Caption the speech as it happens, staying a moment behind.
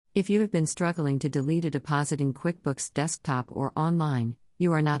If you have been struggling to delete a deposit in QuickBooks Desktop or online,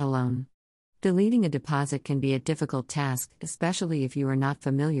 you are not alone. Deleting a deposit can be a difficult task, especially if you are not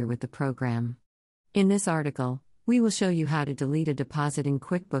familiar with the program. In this article, we will show you how to delete a deposit in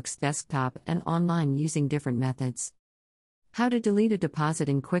QuickBooks Desktop and online using different methods. How to delete a deposit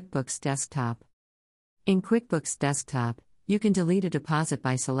in QuickBooks Desktop. In QuickBooks Desktop, you can delete a deposit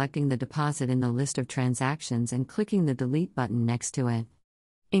by selecting the deposit in the list of transactions and clicking the Delete button next to it.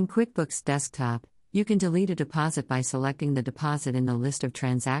 In QuickBooks Desktop, you can delete a deposit by selecting the deposit in the list of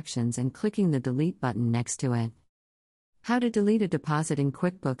transactions and clicking the Delete button next to it. How to delete a deposit in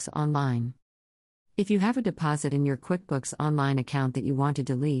QuickBooks Online. If you have a deposit in your QuickBooks Online account that you want to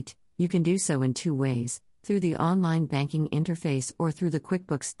delete, you can do so in two ways, through the online banking interface or through the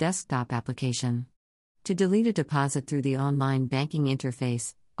QuickBooks Desktop application. To delete a deposit through the online banking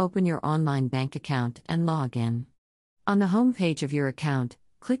interface, open your online bank account and log in. On the home page of your account,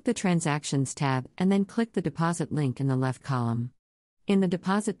 click the Transactions tab and then click the Deposit link in the left column. In the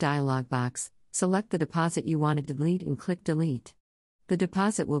Deposit dialog box, select the deposit you want to delete and click Delete. The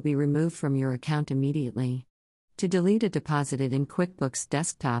deposit will be removed from your account immediately. To delete a deposit in QuickBooks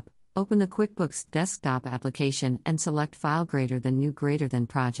Desktop, open the QuickBooks Desktop application and select File Greater Than New Greater Than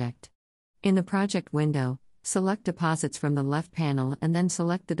Project. In the Project window, select Deposits from the left panel and then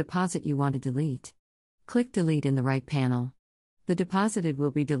select the deposit you want to delete. Click Delete in the right panel. The deposit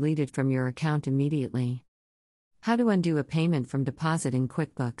will be deleted from your account immediately. How to undo a payment from deposit in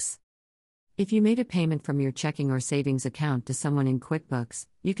QuickBooks. If you made a payment from your checking or savings account to someone in QuickBooks,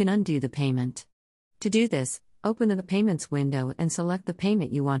 you can undo the payment. To do this, open the Payments window and select the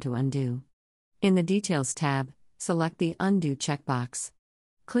payment you want to undo. In the Details tab, select the Undo checkbox.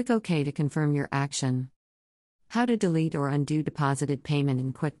 Click OK to confirm your action. How to delete or undo deposited payment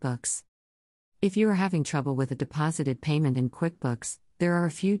in QuickBooks. If you are having trouble with a deposited payment in QuickBooks, there are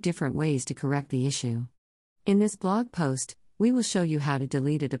a few different ways to correct the issue. In this blog post, we will show you how to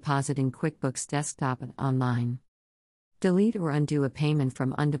delete a deposit in QuickBooks Desktop and online. Delete or undo a payment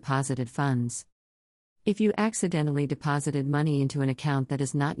from undeposited funds. If you accidentally deposited money into an account that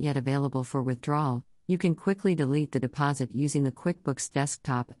is not yet available for withdrawal, you can quickly delete the deposit using the QuickBooks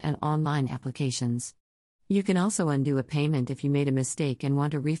Desktop and online applications. You can also undo a payment if you made a mistake and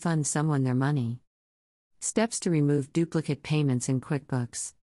want to refund someone their money. Steps to remove duplicate payments in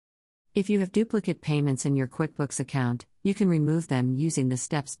QuickBooks. If you have duplicate payments in your QuickBooks account, you can remove them using the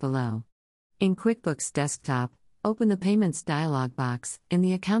steps below. In QuickBooks Desktop, open the Payments dialog box in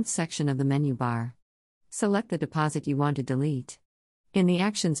the Accounts section of the menu bar. Select the deposit you want to delete. In the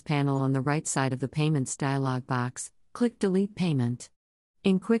Actions panel on the right side of the Payments dialog box, click Delete Payment.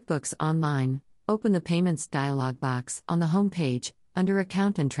 In QuickBooks Online, open the Payments dialog box on the home page, under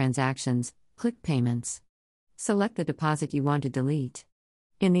Account and Transactions, click Payments. Select the deposit you want to delete.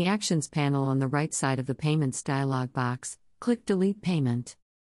 In the Actions panel on the right side of the Payments dialog box, click Delete Payment.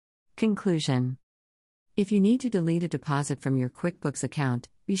 Conclusion. If you need to delete a deposit from your QuickBooks account,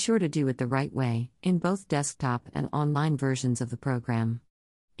 be sure to do it the right way, in both desktop and online versions of the program.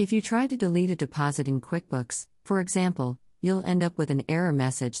 If you try to delete a deposit in QuickBooks, for example, you'll end up with an error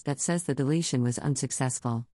message that says the deletion was unsuccessful.